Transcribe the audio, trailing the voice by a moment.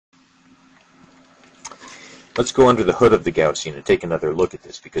Let's go under the hood of the Gaussian and take another look at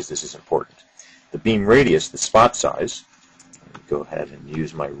this because this is important. The beam radius, the spot size, let me go ahead and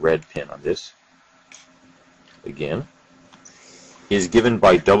use my red pin on this again, is given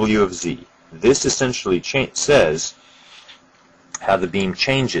by W of z. This essentially says how the beam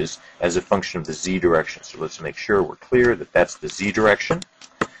changes as a function of the z direction. So let's make sure we're clear that that's the z direction.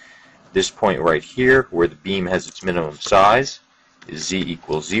 This point right here, where the beam has its minimum size, is z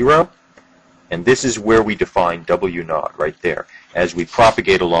equals 0. And this is where we define W naught, right there. As we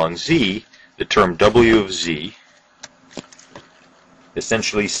propagate along z, the term W of z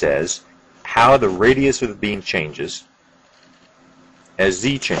essentially says how the radius of the beam changes as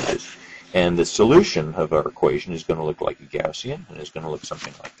z changes. And the solution of our equation is going to look like a Gaussian, and it's going to look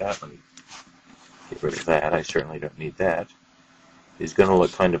something like that. Let me get rid of that. I certainly don't need that. It's going to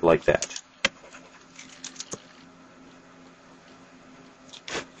look kind of like that.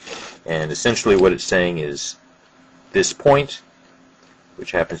 And essentially what it's saying is this point,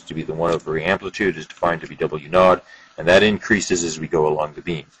 which happens to be the 1 over amplitude, is defined to be W naught, and that increases as we go along the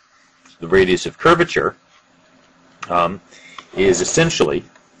beam. The radius of curvature is essentially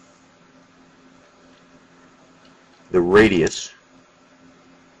the radius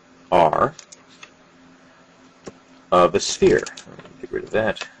r of a sphere. Let me get rid of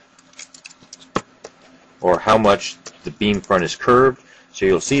that. Or how much the beam front is curved. So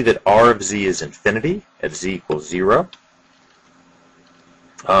you'll see that r of z is infinity at z equals 0,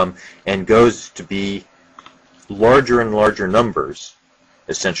 and goes to be larger and larger numbers,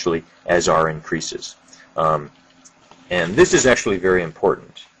 essentially, as r increases. And this is actually very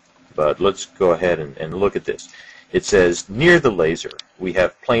important, but let's go ahead and look at this. It says near the laser we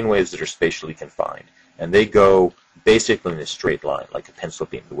have plane waves that are spatially confined, and they go basically in a straight line, like a pencil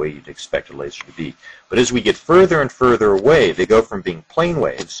beam, the way you'd expect a laser to be. But as we get further and further away, they go from being plane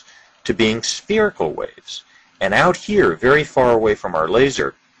waves to being spherical waves. And out here, very far away from our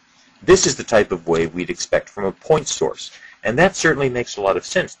laser, this is the type of wave we'd expect from a point source. And that certainly makes a lot of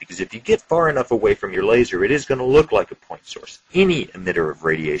sense, because if you get far enough away from your laser, it is going to look like a point source. Any emitter of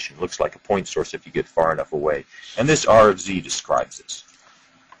radiation looks like a point source if you get far enough away. And this R of Z describes this.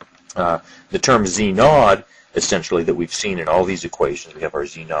 The term Z naught, essentially, that we've seen in all these equations, we have our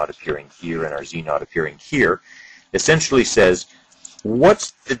Z naught appearing here and our Z naught appearing here, essentially says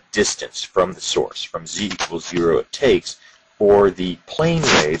what's the distance from the source, from Z equals 0 it takes, for the plane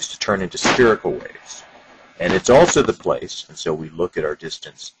waves to turn into spherical waves. And it's also the place, and so we look at our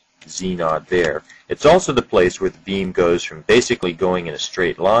distance Z naught there, it's also the place where the beam goes from basically going in a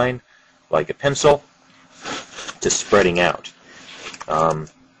straight line, like a pencil, to spreading out.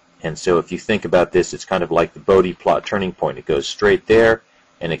 And so if you think about this, it's kind of like the Bode plot turning point. It goes straight there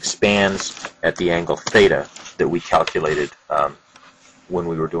and expands at the angle theta that we calculated when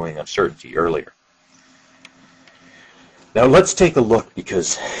we were doing uncertainty earlier. Now let's take a look,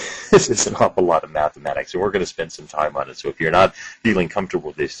 because this is an awful lot of mathematics, and we're going to spend some time on it. So if you're not feeling comfortable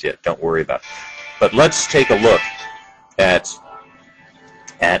with this yet, don't worry about it. But let's take a look at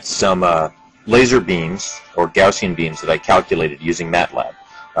some laser beams or Gaussian beams that I calculated using MATLAB.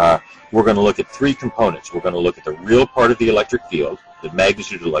 We're going to look at three components. We're going to look at the real part of the electric field, the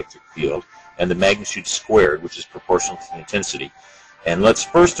magnitude of the electric field, and the magnitude squared, which is proportional to the intensity. And let's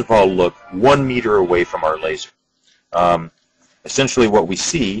first of all look 1 meter away from our laser. Essentially what we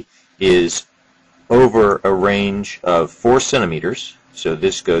see is over a range of 4 centimeters, so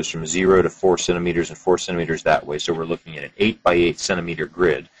this goes from 0 to 4 centimeters and 4 centimeters that way, so we're looking at an 8 by 8 centimeter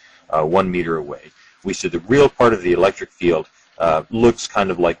grid 1 meter away. We see the real part of the electric field looks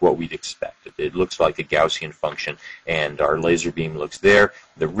kind of like what we'd expect. It looks like a Gaussian function, and our laser beam looks there.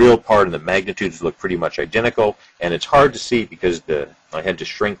 The real part and the magnitudes look pretty much identical, and it's hard to see because I had to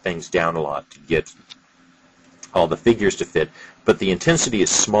shrink things down a lot to get all the figures to fit, but the intensity is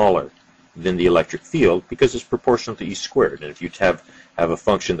smaller than the electric field because it's proportional to E squared. And if you have a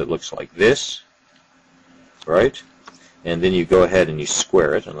function that looks like this, right, and then you go ahead and you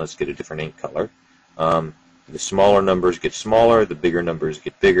square it, and let's get a different ink color, the smaller numbers get smaller, the bigger numbers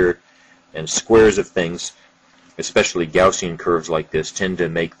get bigger, and squares of things, especially Gaussian curves like this, tend to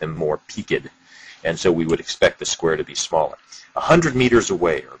make them more peaked, and so we would expect the square to be smaller. 100 meters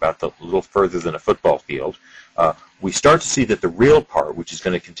away, or about a little further than a football field, we start to see that the real part, which is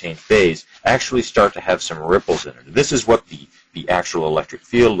going to contain phase, actually start to have some ripples in it. This is what the actual electric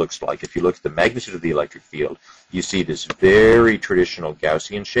field looks like. If you look at the magnitude of the electric field, you see this very traditional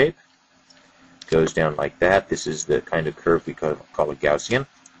Gaussian shape. Goes down like that. This is the kind of curve we call a Gaussian,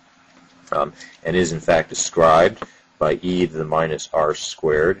 and is in fact described by e to the minus r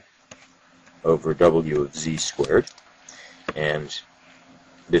squared over w of z squared. And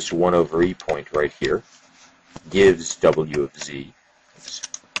this 1 over e point right here gives W of Z.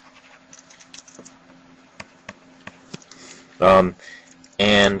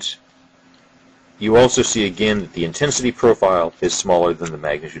 And you also see again that the intensity profile is smaller than the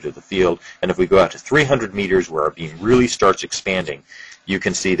magnitude of the field. And if we go out to 300 meters where our beam really starts expanding, you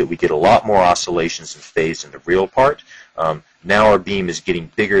can see that we get a lot more oscillations in phase in the real part. Now our beam is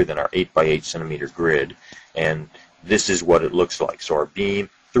getting bigger than our 8 by 8 centimeter grid, and this is what it looks like. So our beam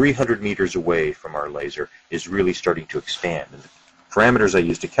 300 meters away from our laser is really starting to expand. And the parameters I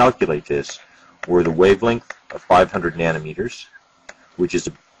used to calculate this were the wavelength of 500 nanometers, which is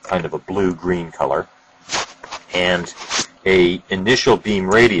a kind of a blue-green color, and a initial beam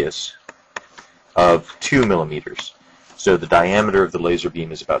radius of 2 millimeters. So the diameter of the laser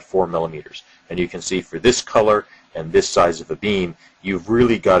beam is about 4 millimeters. And you can see for this color and this size of a beam, you've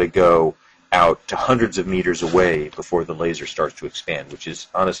really got to go out to hundreds of meters away before the laser starts to expand, which is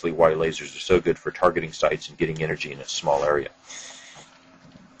honestly why lasers are so good for targeting sites and getting energy in a small area.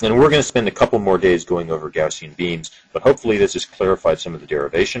 And we're going to spend a couple more days going over Gaussian beams, but hopefully this has clarified some of the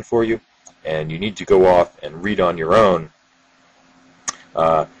derivation for you, and you need to go off and read on your own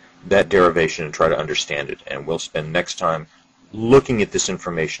that derivation and try to understand it. And we'll spend next time looking at this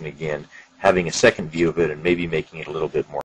information again, having a second view of it, and maybe making it a little bit more